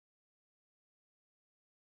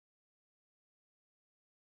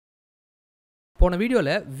போன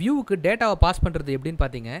வீடியோவில் வியூவுக்கு டேட்டாவை பாஸ் பண்ணுறது எப்படின்னு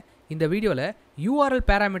பார்த்தீங்க. இந்த வீடியோவில் URL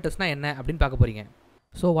பேராமீட்டர்ஸ்னால் என்ன அப்படின்னு பார்க்க போகிறீங்க.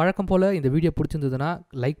 ஸோ வழக்கம் போல் இந்த வீடியோ பிடிச்சிருந்ததுன்னா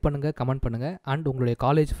லைக் பண்ணுங்கள், கமெண்ட் பண்ணுங்கள், அண்ட் உங்களுடைய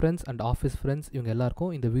college friends and office friends இவங்க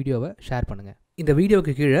எல்லாருக்கும் இந்த வீடியோவை ஷேர் பண்ணுங்கள். இந்த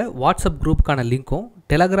வீடியோவுக்கு கீழே வாட்ஸ்அப் குரூப்புக்கான லிங்க்கும்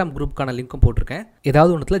டெலகிராம் குரூப்புக்கான லிங்க்கும் போட்டிருக்கேன்.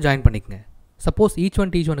 ஏதாவது ஒன்றுத்தில் ஜாயின் பண்ணிக்கங்க. சப்போஸ் ஈச்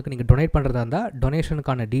ஒனுக்கு நீங்கள் டொனேட் பண்ணுறதா இருந்தால்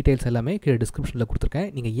டொனேஷனுக்கான டீட்டெயில்ஸ் எல்லாமே கீழே டிஸ்கிரிப்ஷனில் கொடுத்துருக்கேன்.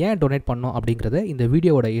 நீங்கள் ஏன் டொனேட் பண்ணணும் அப்படிங்கிறத இந்த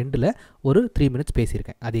வீடியோவோட எண்டில் ஒரு 3 minutes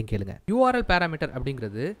பேசியிருக்கேன், அதையும் கேளுங்க. URL பேராமீட்டர்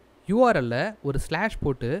அப்படிங்கிறது URL ஒரு ஸ்லாஷ்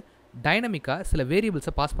போட்டு டைனமிக்காக சில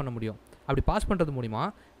வேரியபிள்ஸை பாஸ் பண்ண முடியும். அப்படி பாஸ் பண்ணுறது மூலிமா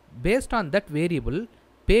பேஸ்ட் ஆன் தட் வேரியபிள்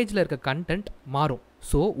பேஜில் இருக்க கண்டென்ட் மாறும்.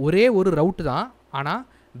 ஸோ ஒரே ஒரு ரவுட்டு தான், ஆனால்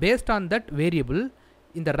பேஸ்ட் ஆன் தட் வேரியபிள்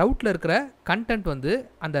இந்த ரவுட்டில் இருக்கிற கண்டென்ட் வந்து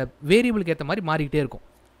அந்த வேரியபிளுக்கு ஏற்ற மாதிரி மாறிக்கிட்டே இருக்கும்.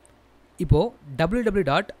 இப்போது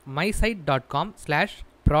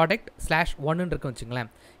www.mysite.com/product/1 இருக்கு வச்சுங்களேன்.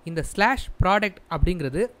 இந்த /product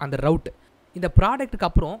அப்படிங்கிறது அந்த ரவுட். இந்த ப்ராடக்ட்டுக்கு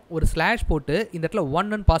அப்புறம் ஒரு ஸ்லாஷ் போட்டு இந்த இடத்துல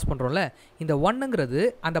 1ன்னு பாஸ் பண்ணுறோம்ல, இந்த 1ங்கிறது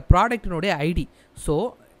அந்த ப்ராடக்டினுடைய ஐடி. ஸோ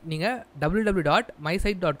நீங்கள்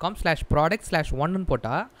www.mysite.com/product/1ன்னு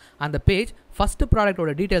போட்டால் அந்த பேஜ் ஃபஸ்ட்டு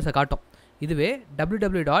ப்ராடக்டோட டீட்டெயில்ஸை காட்டும். இதுவே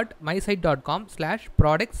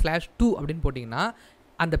www.mysite.com/product/2 அப்படின்னு போட்டிங்கன்னா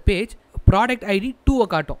அந்த பேஜ் ப்ராடக்ட் ஐடி 2வை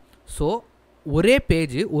காட்டும். ஸோ ஒரே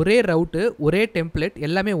பேஜ், ஒரே ரவுட்டு, ஒரே டெம்ப்ளேட்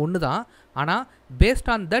எல்லாமே ஒன்று தான், ஆனால் based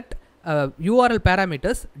on that URL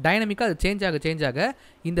parameters டைனமிக்காக அது சேஞ்ச் ஆக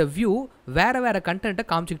இந்த வியூ வேறு கண்டென்ட்டை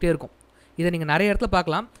காமிச்சிக்கிட்டே இருக்கும். இதை நீங்கள் நிறைய இடத்துல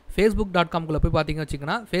பார்க்கலாம். facebook.com-குள்ளே போய் பார்த்தீங்கன்னு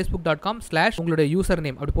வச்சிங்கன்னா facebook.com/ உங்களுடைய யூசர்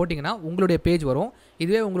நேம் அப்படி போட்டிங்கன்னா உங்களுடைய பேஜ் வரும்.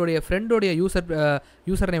 இதுவே உங்களுடைய ஃப்ரெண்டோடைய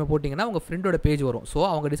யூசர் நேமை போட்டிங்கன்னா உங்கள் ஃப்ரெண்டோட பேஜ் வரும். ஸோ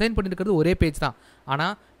அவங்க டிசைன் பண்ணியிருக்கிறது ஒரே பேஜ் தான்,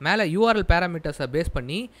 ஆனால் மேலே URL பேராமீட்டர்ஸை பேஸ்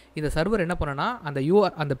பண்ணி இந்த சர்வர் என்ன பண்ணனா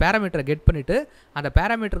அந்த பேராமீட்டரை கெட் பண்ணிவிட்டு அந்த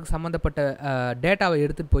பேராமீட்டருக்கு சம்மந்தப்பட்ட டேட்டாவை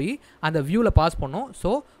எடுத்துகிட்டு போய் அந்த வியூவில் பாஸ் பண்ணோம்.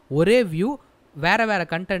 ஸோ ஒரே வியூ வேறு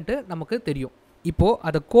கண்டென்ட்டு நமக்கு தெரியும். இப்போது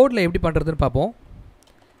அதை கோடில் எப்படி பண்ணுறதுன்னு பார்ப்போம்.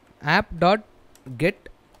 app.get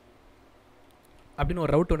அப்படின்னு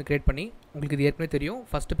ஒரு ரவுட் ஒன்று க்ரியேட் பண்ணி, உங்களுக்கு இது ஏற்கனவே தெரியும்,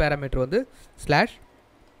 ஃபஸ்ட்டு பேராமீட்டர் வந்து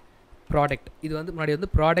 /product. இது வந்து முன்னாடி வந்து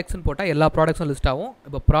ப்ராடக்ட்ஸ்னு போட்டால் எல்லா ப்ராடக்ட்ஸும் லிஸ்ட் ஆகும்.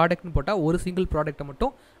 இப்போ ப்ராடக்ட்னு போட்டால் ஒரு சிங்கிள் ப்ராடக்ட்டை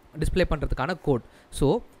மட்டும் டிஸ்பிளே பண்ணுறதுக்கான கோட். ஸோ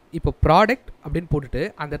இப்போ ப்ராடக்ட் அப்படின்னு போட்டுட்டு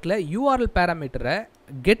அந்த இடத்துல URL பேராமீட்டரை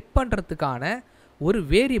கெட் பண்ணுறதுக்கான ஒரு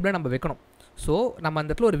வேரியபிளை நம்ம வைக்கணும். ஸோ நம்ம அந்த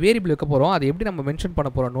இடத்துல ஒரு வேரியபிள் வைக்க போகிறோம். அதை எப்படி நம்ம மென்ஷன் பண்ண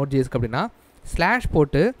போகிறோம் Nodejsக்கு அப்படின்னா, ஸ்லாஷ்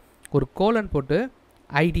போட்டு ஒரு கோலன் போட்டு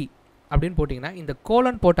ஐடி அப்படின்னு போட்டிங்கன்னா, இந்த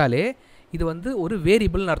கோலன் போட்டாலே இது வந்து ஒரு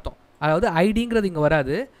வேரியபிள்னு அர்த்தம். அதாவது ஐடிங்கிறது இங்கே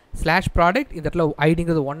வராது. /product இந்த இடத்துல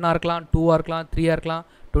ஐடிங்கிறது 1 இருக்கலாம், 2 இருக்கலாம், 3 இருக்கலாம்,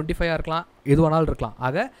 25 இருக்கலாம், எது வேணாலும் இருக்கலாம்.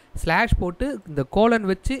 ஆக ஸ்லாஷ் போட்டு இந்த கோலன்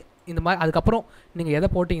வச்சு இந்த மாதிரி அதுக்கப்புறம் நீங்கள் எதை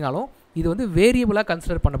போட்டிங்கனாலும் இது வந்து வேரியபிளாக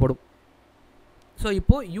கன்சிடர் பண்ணப்படும். ஸோ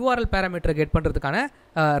இப்போது URL பேராமீட்டரை கெட் பண்ணுறதுக்கான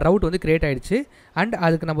ரவுட் வந்து க்ரியேட் ஆகிடுச்சு. அண்ட்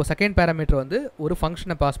அதுக்கு நம்ம செகண்ட் பேராமீட்டர் வந்து ஒரு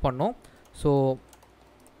ஃபங்க்ஷனை பாஸ் பண்ணோம். ஸோ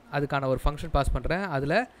அதுக்கான ஒரு ஃபங்க்ஷன் பாஸ் பண்ணுறேன்.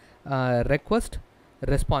 அதில் ரெக்வஸ்ட்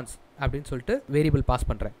ரெஸ்பான்ஸ் அப்படின்னு சொல்லிட்டு வேரியபிள் பாஸ்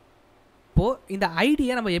பண்ணுறேன். இப்போது இந்த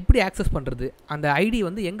ஐடியை நம்ம எப்படி ஆக்சஸ் பண்ணுறது, அந்த ஐடி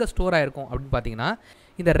வந்து எங்கே ஸ்டோர் ஆகிருக்கும் அப்படின்னு பார்த்தீங்கன்னா,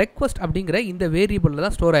 இந்த ரெக்வஸ்ட் அப்படிங்கிற இந்த வேரியபிளில்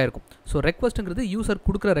தான் ஸ்டோர் ஆகிருக்கும். ஸோ ரெக்வஸ்ட்டுங்கிறது யூசர்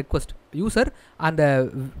கொடுக்குற ரெக்வஸ்ட். யூசர் அந்த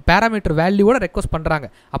பேராமீட்டர் வேல்யூவோட ரெக்வஸ்ட் பண்ணுறாங்க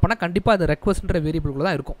அப்படின்னா கண்டிப்பாக அந்த ரெக்வஸ்ட்ன்ற வேரியபிளுக்குள்ளே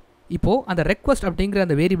தான் இருக்கும். இப்போது அந்த ரெக்வஸ்ட் அப்படிங்கிற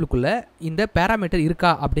அந்த வேரியபிளுக்குள்ளே இந்த பேராமீட்டர்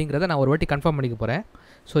இருக்கா அப்படிங்கிறத நான் ஒரு வாட்டி கன்ஃபார்ம் பண்ணிக்க போகிறேன்.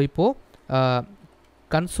 ஸோ இப்போது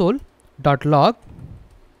console.log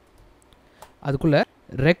அதுக்குள்ளே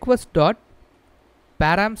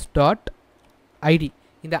request.params.id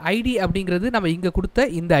இந்த ஐடி அப்படிங்கிறது நம்ம இங்கே கொடுத்த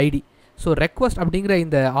இந்த ஐடி. ஸோ ரெக்வஸ்ட் அப்படிங்கிற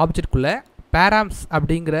இந்த ஆப்ஜெக்ட்குள்ளே params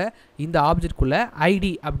அப்படிங்கிற இந்த ஆப்ஜெக்ட்குள்ளே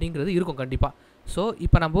ஐடி அப்படிங்கிறது இருக்கும் கண்டிப்பாக. ஸோ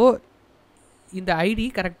இப்போ நம்ம இந்த ஐடி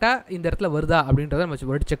கரெக்டாக இந்த இடத்துல வருதா அப்படின்றத நம்ம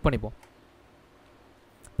ஒரு செக் பண்ணிப்போம்.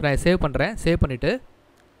 இப்போ நான் சேவ் பண்ணுறேன். சேவ் பண்ணிவிட்டு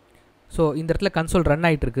ஸோ இந்த இடத்துல கன்சோல் ரன்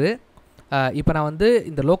ஆகிட்டுருக்கு. இப்போ நான் வந்து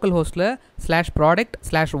இந்த லோக்கல் ஹோஸ்ட்டில்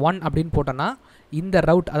 /product/1 அப்படின்னு போட்டேன்னா இந்த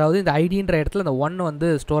ரவுட், அதாவது இந்த ஐடின்ற இடத்துல இந்த 1 வந்து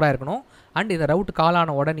ஸ்டோர் ஆகிருக்கணும். அண்ட் இந்த ரவுட் கால்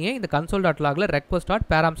ஆன உடனே இந்த console.logல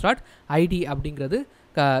request.params.id அப்படிங்கிறது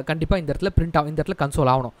கண்டிப்பாக இந்த இடத்துல பிரிண்ட் ஆகும், இந்த இடத்துல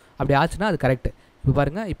கன்சோல் ஆகணும். அப்படி ஆச்சுன்னா அது கரெக்டு. இப்போ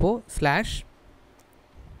பாருங்கள், இப்போது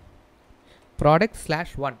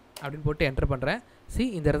 /product/1 அப்படின்னு போட்டு என்டர் பண்ணுறேன்.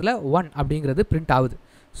 இந்த இடத்துல 1 அப்படிங்கிறது பிரிண்ட் ஆகுது.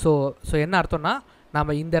 ஸோ என்ன அர்த்தம்னா,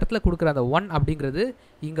 நம்ம இந்த இடத்துல கொடுக்குற அந்த 1 அப்படிங்கிறது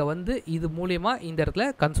இங்கே வந்து இது மூலியமாக இந்த இடத்துல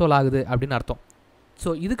கன்சோல் ஆகுது அப்படின்னு அர்த்தம். ஸோ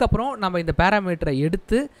இதுக்கப்புறம் நம்ம இந்த பேராமீட்டரை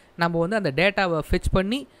எடுத்து நம்ம வந்து அந்த டேட்டாவை ஃபெச்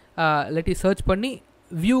பண்ணி இல்லாட்டி சர்ச் பண்ணி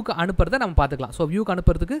வியூக்கு அனுப்புறதை நம்ம பார்த்துக்கலாம். ஸோ வியூக்கு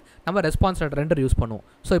அனுப்புறதுக்கு நம்ம ரெஸ்பான்ஸ்.ரெண்டர் யூஸ் பண்ணுவோம்.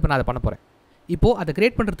 ஸோ இப்போ நான் அதை பண்ண போகிறேன். இப்போது அதை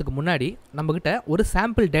க்ரியேட் பண்ணுறதுக்கு முன்னாடி நம்மக்கிட்ட ஒரு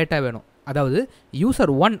சாம்பிள் டேட்டா வேணும். அதாவது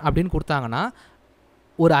யூசர் 1 அப்படின்னு கொடுத்தாங்கன்னா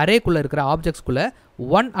ஒரு அரேக்குள்ளே இருக்கிற ஆப்ஜெக்ட்ஸ்குள்ளே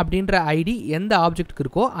 1 அப்படின்ற ஐடி எந்த ஆப்ஜெக்ட்டுக்கு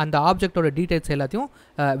இருக்கோ அந்த ஆப்ஜெக்டோட டீட்டெயில்ஸ் எல்லாத்தையும்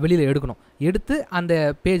வெளியில் எடுக்கணும். எடுத்து அந்த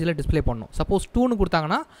பேஜில் டிஸ்பிளே பண்ணணும். சப்போஸ் 2ன்னு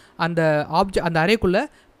கொடுத்தாங்கன்னா அந்த அரேக்குள்ளே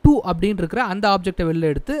 2 அப்படின்னு இருக்கிற அந்த ஆப்ஜெக்டை வெளியில்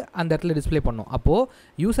எடுத்து அந்த இடத்துல டிஸ்பிளே பண்ணணும். அப்போது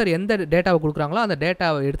யூசர் எந்த டேட்டாவை கொடுக்குறாங்களோ அந்த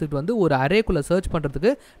டேட்டாவை எடுத்துகிட்டு வந்து ஒரு அரேக்குள்ளே சர்ச்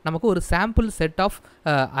பண்ணுறதுக்கு நமக்கு ஒரு சாம்பிள் செட் ஆஃப்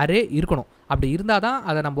அரே இருக்கணும். அப்படி இருந்தால் தான்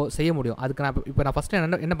அதை நம்ம செய்ய முடியும். அதுக்கு நான் ஃபஸ்ட்டு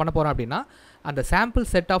என்ன பண்ண போகிறேன் அப்படின்னா அந்த சாம்பிள்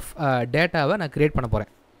செட் ஆஃப் டேட்டாவை நான் க்ரியேட் பண்ண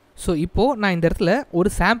போகிறேன். ஸோ இப்போது நான் இந்த இடத்துல ஒரு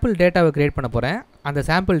சாம்பிள் டேட்டாவை க்ரியேட் பண்ண போகிறேன். அந்த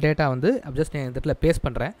சாம்பிள் டேட்டா வந்து ஜஸ்ட் நான் இந்த இடத்துல பேஸ்ட்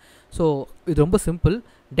பண்ணுறேன். ஸோ இது ரொம்ப சிம்பிள்.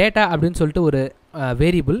 டேட்டா அப்படின்னு சொல்லிட்டு ஒரு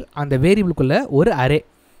வேரியபிள், அந்த வேரியபிளுக்குள்ளே ஒரு அரே,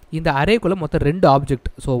 இந்த அரேக்குள்ளே மொத்தம் 2 object.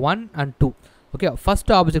 So 1 and 2. Okay,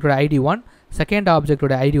 first ஆப்ஜெக்டோட ID 1, second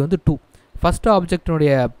ஆப்ஜெக்டோட ID வந்து 2. ஃபஸ்ட்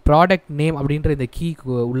ஆப்ஜெக்டினுடைய ப்ராடக்ட் நேம் அப்படின்ற இந்த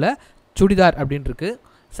கீக்கு உள்ள சுடிதார் அப்படின்னு இருக்குது.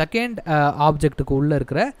 செகண்ட் ஆப்ஜெக்ட்டுக்கு உள்ளே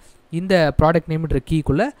இருக்கிற இந்த ப்ராடக்ட் நேம்ன்ற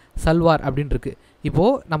கீக்குள்ளே சல்வார் அப்படின்னு இருக்குது.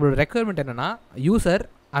 இப்போது நம்மளோட ரெக்குயர்மெண்ட் என்னென்னா யூசர்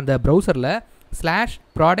அந்த ப்ரௌசரில்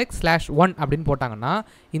 /product/1 அப்படின்னு போட்டாங்கன்னா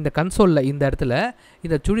இந்த கன்சோலில் இந்த இடத்துல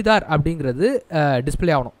இந்த சுடிதார் அப்படிங்கிறது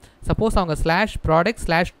டிஸ்பிளே ஆகணும். சப்போஸ் அவங்க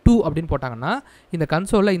 /product/2 அப்படின்னு போட்டாங்கன்னா இந்த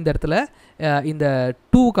கன்சோலில் இந்த இடத்துல இந்த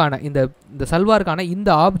 2க்கான இந்த சல்வாருக்கான இந்த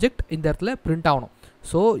ஆப்ஜெக்ட் இந்த இடத்துல பிரிண்ட் ஆகணும்.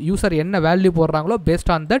 ஸோ யூசர் என்ன வேல்யூ போடுறாங்களோ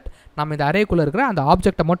பேஸ்ட் ஆன் தட் நம்ம இந்த அரேக்குள்ளே இருக்கிற அந்த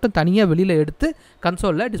ஆப்ஜெக்டை மட்டும் தனியாக வெளியில் எடுத்து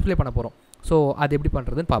கன்சோலில் டிஸ்பிளே பண்ண போகிறோம். ஸோ அது எப்படி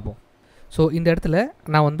பண்ணுறதுன்னு பார்ப்போம். ஸோ இந்த இடத்துல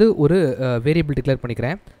நான் வந்து ஒரு வேரியபிள் டிக்ளேர்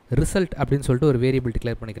பண்ணிக்கிறேன். ரிசல்ட் அப்படின்னு சொல்லிட்டு ஒரு வேரியபிள்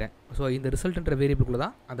டிக்ளேர் பண்ணிக்கிறேன். ஸோ இந்த ரிசல்ட்ன்ற வேரியபிள்குள்ளே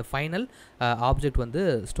தான் அந்த ஃபைனல் ஆப்ஜெக்ட் வந்து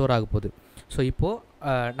ஸ்டோர் ஆக போகுது. ஸோ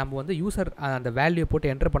இப்போது நம்ம வந்து யூசர் அந்த வேல்யூ போட்டு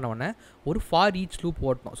என்டர் பண்ண உடனே ஒரு ஃபார் ஈச் லூப்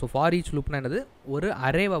ஓட்டணும். ஸோ ஃபார் ஈச் லூப்னா என்னது, ஒரு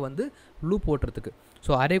அரேவை வந்து லூப் ஓட்டுறதுக்கு.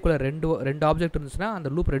 ஸோ அரேக்குள்ளே ரெண்டு ஆப்ஜெக்ட் இருந்துச்சுன்னா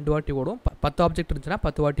அந்த லூப் 2 வாட்டி ஓடும். 10 ஆப்ஜெக்ட் இருந்துச்சுன்னா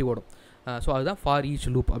 10 வாட்டி ஓடும். ஸோ அதுதான் ஃபார் ஈச்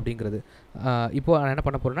லூப் அப்படிங்கிறது. இப்போது நான் என்ன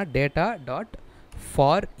பண்ண போகிறேன்னா டேட்டா டாட்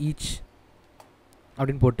ஃபார் ஈச்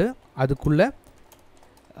அப்படின்னு போட்டு அதுக்குள்ளே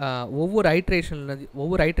ஒவ்வொரு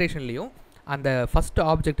ஐட்ரேஷன்லேயும் அந்த ஃபஸ்ட்டு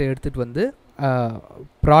ஆப்ஜெக்டை எடுத்துகிட்டு வந்து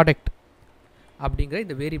ப்ராடக்ட் அப்படிங்கிற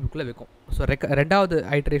இந்த வேரியபிள்குள்ளே வைக்கும். ஸோ ரெண்டாவது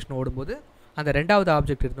ஐட்ரேஷன் ஓடும்போது அந்த ரெண்டாவது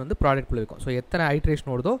ஆப்ஜெக்ட் எடுத்து வந்து ப்ராடக்ட்குள்ளே வைக்கும். ஸோ எத்தனை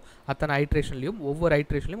ஐட்ரேஷன் ஓடுதோ அத்தனை ஐட்ரேஷன்லையும் ஒவ்வொரு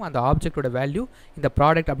ஐட்ரேஷன்லையும் அந்த ஆப்ஜெக்டோட வேல்யூ இந்த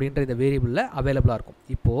ப்ராடக்ட் அப்படின்ற இந்த வேரியபிளில் அவைலபிளாக இருக்கும்.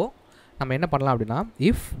 இப்போது நம்ம என்ன பண்ணலாம் அப்படின்னா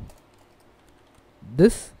if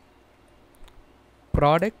this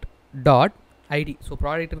product dot ID, so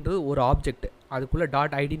ப்ராடக்ட்ன்றது ஒரு ஆப்ஜெக்ட், அதுக்குள்ளே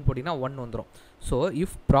டாட் ஐடின்னு போட்டிங்கன்னா 1 வந்துடும். So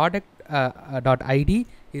if product dot ID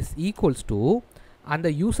is equals to அந்த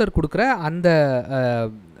யூசர் கொடுக்குற அந்த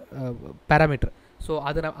பேராமீட்டர். ஸோ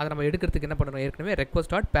அதை நம்ம எடுக்கிறதுக்கு என்ன பண்ணணும், ஏற்கனவே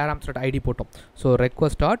ரெக்வஸ்ட் டாட் பேராம்ஸ் டாட் ஐடி போட்டோம். So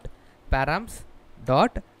request dot பேராம்ஸ்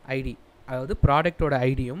dot ID, அதாவது ப்ராடக்டோட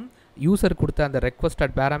ஐடியும் யூசர் கொடுத்த அந்த ரெக்வஸ்ட்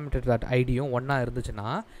டாட் பேராமீட்டர் டாட் ஐடியும் ஒன்றா இருந்துச்சுன்னா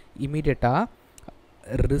இமீடியட்டாக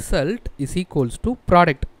result is equals to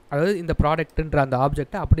product, அதாவது இந்த ப்ராடக்ட்ன்ற அந்த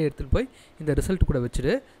ஆப்ஜெக்டை அப்படியே எடுத்துகிட்டு போய் இந்த ரிசல்ட் கூட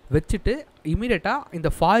வச்சுட்டு இமீடியட்டாக இந்த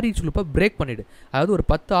ஃபார் ஈச் லூப்பை பிரேக் பண்ணிவிடு. அதாவது ஒரு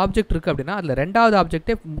 10 ஆப்ஜெக்ட் இருக்குது அப்படின்னா அதில் ரெண்டாவது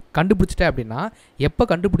ஆப்ஜெக்டே கண்டுபிடிச்சிட்டே அப்படின்னா எப்போ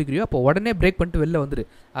கண்டுபிடிக்கிறியோ அப்போ உடனே பிரேக் பண்ணிட்டு வெளில வந்துடு.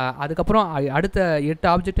 அதுக்கப்புறம் அடுத்த 8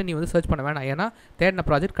 ஆப்ஜெக்ட்டை நீ வந்து சர்ச் பண்ண வேணாம், ஏன்னா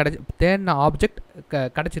தேடின ஆப்ஜெக்ட்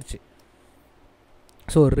கிடச்சிருச்சு.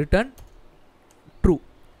 ஸோ ரிட்டர்ன் ட்ரூ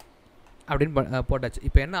அப்படின்னு போட்டாச்சு.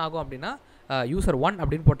 இப்போ என்ன ஆகும் அப்படின்னா யூசர் 1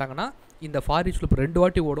 அப்படின்னு போட்டாங்கன்னா இந்த ஃபார் ஈச் லூப் 2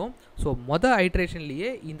 வாட்டி ஓடும். ஸோ மொதல் ஐட்ரேஷன்லேயே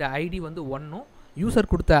இந்த ஐடி வந்து 1ம் யூசர்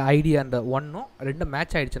கொடுத்த ஐடி அந்த 1ம் ரெண்டும்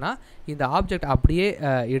மேட்ச் ஆகிடுச்சுன்னா இந்த ஆப்ஜெக்ட் அப்படியே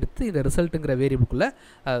எடுத்து இந்த ரிசல்ட்டுங்கிற வேரியபிள்குள்ளே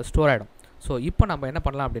ஸ்டோர் ஆகிடும். ஸோ இப்போ நம்ம என்ன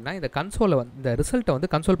பண்ணலாம் அப்படின்னா இந்த கன்சோலை வந்து இந்த ரிசல்ட்டை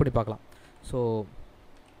வந்து கன்சோல் பண்ணி பார்க்கலாம். So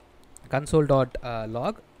console dot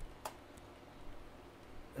log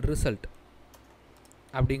result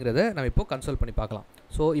அப்படிங்கிறத நம்ம இப்போ கன்சோல் பண்ணி பார்க்கலாம்.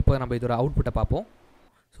 ஸோ இப்போ நம்ம இதோட அவுட்புட்டை பார்ப்போம்.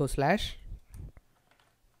 ஸோ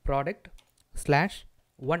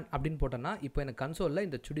 /product/1 அப்படின்னு போட்டோன்னா இப்போ எனக்கு கன்சோலில்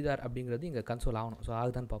இந்த சுடிதார் அப்படிங்கிறது இங்கே கன்சோல் ஆகணும். ஸோ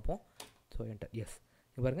ஆகுதான்னு பார்ப்போம். So enter, S.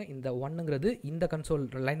 இங்கே பாருங்கள், இந்த 1ங்கிறது இந்த கன்சோல்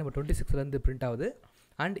லைன் நம்பர் 26லேருந்து பிரிண்ட் ஆகுது.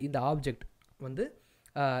 அண்ட் இந்த ஆப்ஜெக்ட் வந்து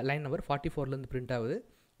லைன் நம்பர் 44லேருந்து பிரிண்ட் ஆகுது.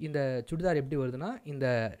 இந்த சுடிதார் எப்படி வருதுன்னா இந்த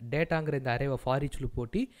டேட்டாங்கிற இந்த அரேவை ஃபார் ஈச் லூப்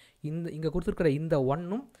போட்டி இங்கே கொடுத்துருக்கிற இந்த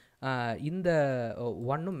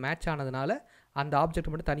 1ம் மேட்ச் ஆனதுனால அந்த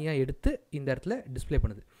ஆப்ஜெக்ட் மட்டும் தனியாக எடுத்து இந்த இடத்துல டிஸ்பிளே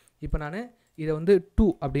பண்ணுது. இப்போ நான் இதை வந்து 2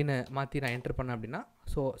 அப்படின்னு மாற்றி நான் என்டர் பண்ணேன் அப்படின்னா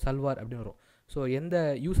ஸோ சல்வார் அப்படின்னு வரும். ஸோ எந்த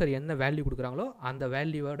யூசர் என்ன வேல்யூ கொடுக்குறாங்களோ அந்த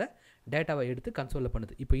வேல்யூவோட டேட்டாவை எடுத்து கன்சோலில்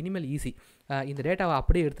பண்ணுது. இப்போ இனிமேல் ஈஸி, இந்த டேட்டாவை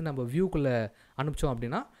அப்படியே எடுத்து நம்ம வியூக்குள்ளே அனுப்பிச்சோம்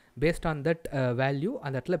அப்படின்னா பேஸ்ட் ஆன் தட் வேல்யூ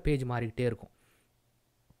அந்த இடத்துல பேஜ் மாறிக்கிட்டே இருக்கும்.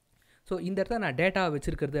 ஸோ இந்த இடத்துல நான் டேட்டாவை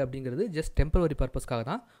வச்சுருக்கிறது அப்படிங்கிறது ஜஸ்ட் டெம்பரரி பர்பஸ்க்காக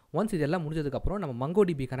தான். ஒன்ஸ் இதெல்லாம் முடிஞ்சதுக்கப்புறம் நம்ம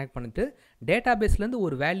MongoDB கனெக்ட் பண்ணிட்டு டேட்டாபேஸ்லேருந்து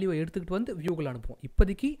ஒரு வேல்யூவை எடுத்துக்கிட்டு வந்து வியூக்குள்ள அனுப்புவோம்.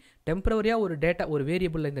 இப்போதைக்கு டெம்பரவரியாக ஒரு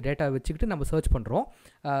வேரியபிளில் இந்த டேட்டாவை வச்சுக்கிட்டு நம்ம சர்ச் பண்ணுறோம்.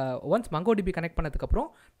 ஒன்ஸ் MongoDB கனெக்ட் பண்ணதுக்கப்புறம்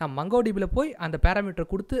நம்ம MongoDBயில் போய் அந்த பேராமீட்டர்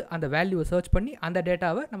கொடுத்து அந்த வேல்யூவை சர்ச் பண்ணி அந்த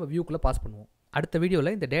டேட்டாவை நம்ம வியூக்குள்ளே பாஸ் பண்ணுவோம். அடுத்த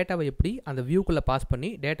வீடியோவில் இந்த டேட்டாவை எப்படி அந்த வியூக்குள்ளே பாஸ்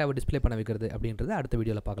பண்ணி டேட்டாவை டிஸ்பிளே பண்ண வைக்கிறது அப்படின்றத அடுத்த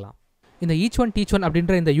வீடியோவில் பார்க்கலாம். இந்த ஈச் ஒன் டீச் ஒன்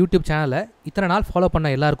அப்படின்ற இந்த யூடியூப் சேனலை இத்தனை நாள் ஃபாலோ பண்ண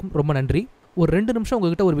எல்லாருக்கும் ரொம்ப நன்றி. ஒரு 2 நிமிஷம்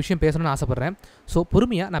உங்ககிட்ட ஒரு விஷயம் பேசணும்னு ஆசைப்பட்றேன். ஸோ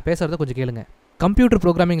பொறுமையாக நான் பேசுகிறத கொஞ்சம் கேளுங்க. கம்ப்யூட்டர்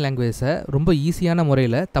ப்ரோக்ராமிங் லாங்குவேஜை ரொம்ப ஈஸியான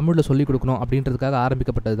முறையில் தமிழில் சொல்லிக் கொடுக்கணும் அப்படின்றதுக்காக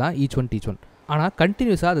ஆரம்பிக்கப்பட்டது தான் ஈச் ஒன் டீச் ஒன். ஆனால்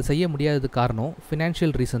கண்டினியூஸாக அதை செய்ய முடியாததுக்கு காரணம்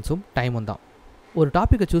ஃபினான்ஷியல் ரீசன்ஸும் டைமும் தான். ஒரு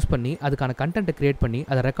டாப்பிக்கை சூஸ் பண்ணி அதுக்கான கண்டென்ட்டை கிரியேட் பண்ணி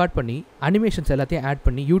அதை ரெக்கார்ட் பண்ணி அனிமேஷன்ஸ் எல்லாத்தையும் ஆட்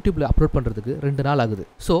பண்ணி யூடியூப்பில் அப்லோட் பண்ணுறதுக்கு 2 நாள் ஆகுது.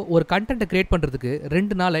 ஸோ ஒரு கண்டென்ட்டை கிரியேட் பண்ணுறதுக்கு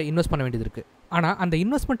 2 நாளை இன்வெஸ்ட் பண்ண வேண்டியது இருக்குது. ஆனால் அந்த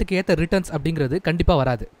இன்வெஸ்ட்மெண்ட்டுக்கு ஏற்ற ரிட்டர்ன்ஸ் அப்படிங்கிறது கண்டிப்பாக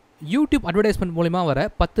வராது. யூடியூப் அட்வர்டைஸ்மெண்ட் மூலிமா வர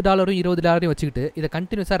 $10 $20 வச்சுக்கிட்டு இதை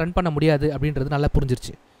கண்டினியூஸாக ரன் பண்ண முடியாது அப்படின்றது நல்லா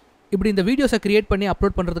புரிஞ்சிருச்சு. இப்படி இந்த வீடியோஸை கிரியேட் பண்ணி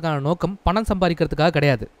அப்லோட் பண்ணுறதுக்கான நோக்கம் பணம் சம்பாதிக்கிறதுக்காக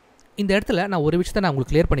கிடையாது. இந்த இடத்துல நான் ஒரு விஷயத்தை நான்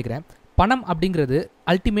உங்களுக்கு கிளியர் பண்ணிக்கிறேன். பணம் அப்படிங்கிறது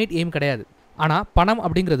அல்டிமேட் எய்ம் கிடையாது. ஆனால் பணம்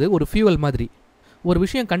அப்படிங்கிறது ஒரு ஃபியூவல் மாதிரி. ஒரு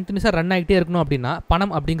விஷயம் கண்டினியூஸாக ரன் ஆகிட்டே இருக்கணும் அப்படின்னா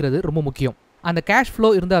பணம் அப்படிங்கிறது ரொம்ப முக்கியம். அந்த கேஷ் ஃப்ளோ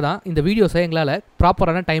இருந்தால் தான் இந்த வீடியோஸை எங்களால்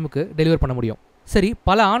ப்ராப்பரான டைமுக்கு டெலிவர் பண்ண முடியும். சரி,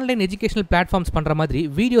 பல ஆன்லைன் எஜுகேஷனல் பிளாட்ஃபார்ம்ஸ் பண்ணுற மாதிரி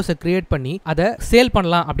வீடியோஸை கிரியேட் பண்ணி அதை சேல்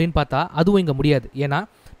பண்ணலாம் அப்படின்னு பார்த்தா அதுவும் இங்கே முடியாது. ஏன்னா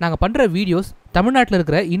நாங்கள் பண்ணுற வீடியோஸ் தமிழ்நாட்டில்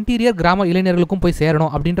இருக்கிற இன்டீரியர் கிராம இளைஞர்களுக்கும் போய்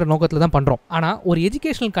சேரணும் அப்படின்ற நோக்கத்தில் தான் பண்ணுறோம். ஆனால் ஒரு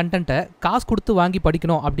எஜுகேஷனல் கண்டென்ட்டை காசு கொடுத்து வாங்கி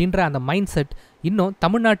படிக்கணும் அப்படின்ற அந்த மைண்ட் செட் இன்னும்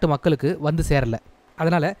தமிழ்நாட்டு மக்களுக்கு வந்து சேரலை.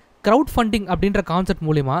 அதனால் க்ரௌட் ஃபண்டிங் அப்படின்ற கான்செப்ட்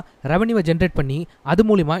மூலிமா ரெவன்யூவை ஜென்ரேட் பண்ணி அது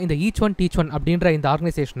மூலிமா இந்த ஈச் ஒன் டீச் ஒன் அப்படின்ற இந்த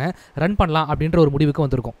ஆர்கனைசேஷனை ரன் பண்ணலாம் அப்படின்ற ஒரு முடிவுக்கு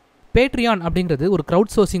வந்திருக்கும். பேட்ரியான் அப்படிங்கிறது ஒரு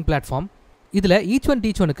க்ரௌட் சோர்சிங் பிளாட்ஃபார்ம். இதில் ஈச் ஒன்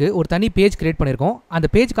டீச் ஒனுக்கு ஒரு தனி பேஜ் கிரியேட் பண்ணியிருக்கோம். அந்த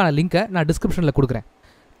பேஜுக்கான லிங்கை நான் டிஸ்கிரிப்ஷனில் கொடுக்குறேன்.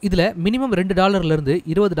 இதில் மினிமம் $2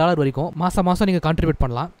 $20 வரைக்கும் மாதம் நீங்கள் கான்ட்ரிபியூட்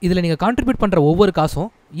பண்ணலாம். இதில் நீங்கள் கான்ட்ரிபியூட் பண்ணுற ஒவ்வொரு காசும்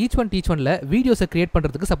ஈச் ஒன் டீச் ஒனில் வீடியோஸை கிரியேட்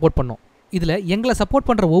பண்ணுறதுக்கு சப்போர்ட் பண்ணும். இதில் எங்களை சப்போர்ட்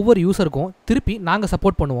பண்ணுற ஒவ்வொரு யூஸருக்கும் திருப்பி நாங்கள்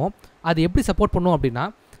சப்போர்ட் பண்ணுவோம். அது எப்படி சப்போர்ட் பண்ணுவோம் அப்படின்னா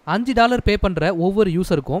 $5 பே பண்ணுற ஒவ்வொரு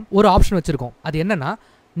யூஸருக்கும் ஒரு ஆப்ஷன் வச்சுருக்கோம். அது என்னென்னா,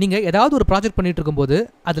 நீங்கள் ஏதாவது ஒரு ப்ராஜெக்ட் பண்ணிட்டு இருக்கும்போது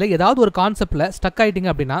அதில் ஏதாவது ஒரு கான்செப்டில் ஸ்டக் ஆகிட்டீங்க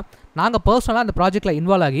அப்படின்னா நாங்கள் பர்சனலாக அந்த ப்ராஜெக்டில்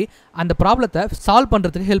இன்வால்வ் ஆகி அந்த ப்ராப்ளத்தை சால்வ்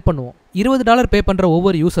பண்ணுறதுக்கு ஹெல்ப் பண்ணுவோம். $20 பே பண்ணுற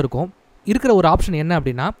ஒவ்வொரு யூஸருக்கும் இருக்கிற ஒரு ஆப்ஷன் என்ன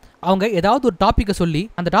அப்படின்னா, அவங்க ஏதாவது ஒரு டாப்பிக்கை சொல்லி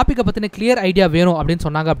அந்த டாப்பிக்கை பற்றின கிளியர் ஐடியா வேணும் அப்படின்னு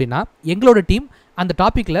சொன்னாங்க அப்படின்னா எங்களோட டீம் அந்த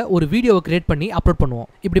டாப்பிக்கில் ஒரு வீடியோவை கிரியேட் பண்ணி அப்லோட் பண்ணுவோம்.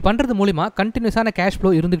 இப்படி பண்ணுறது மூலிமா கண்டினியூஸான கேஷ் ஃப்ளோ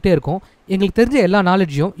இருந்துகிட்டே இருக்கும். எங்களுக்கு தெரிஞ்ச எல்லா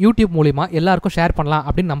நாலேஜையும் யூடியூப் மூலிமா எல்லாருக்கும் ஷேர் பண்ணலாம்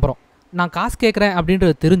அப்படின்னு நம்புகிறோம். நான் காசு கேட்குறேன்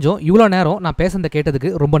அப்படின்றது தெரிஞ்சும் இவ்வளோ நேரம் நான் பேசுனதை கேட்டதுக்கு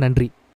ரொம்ப நன்றி.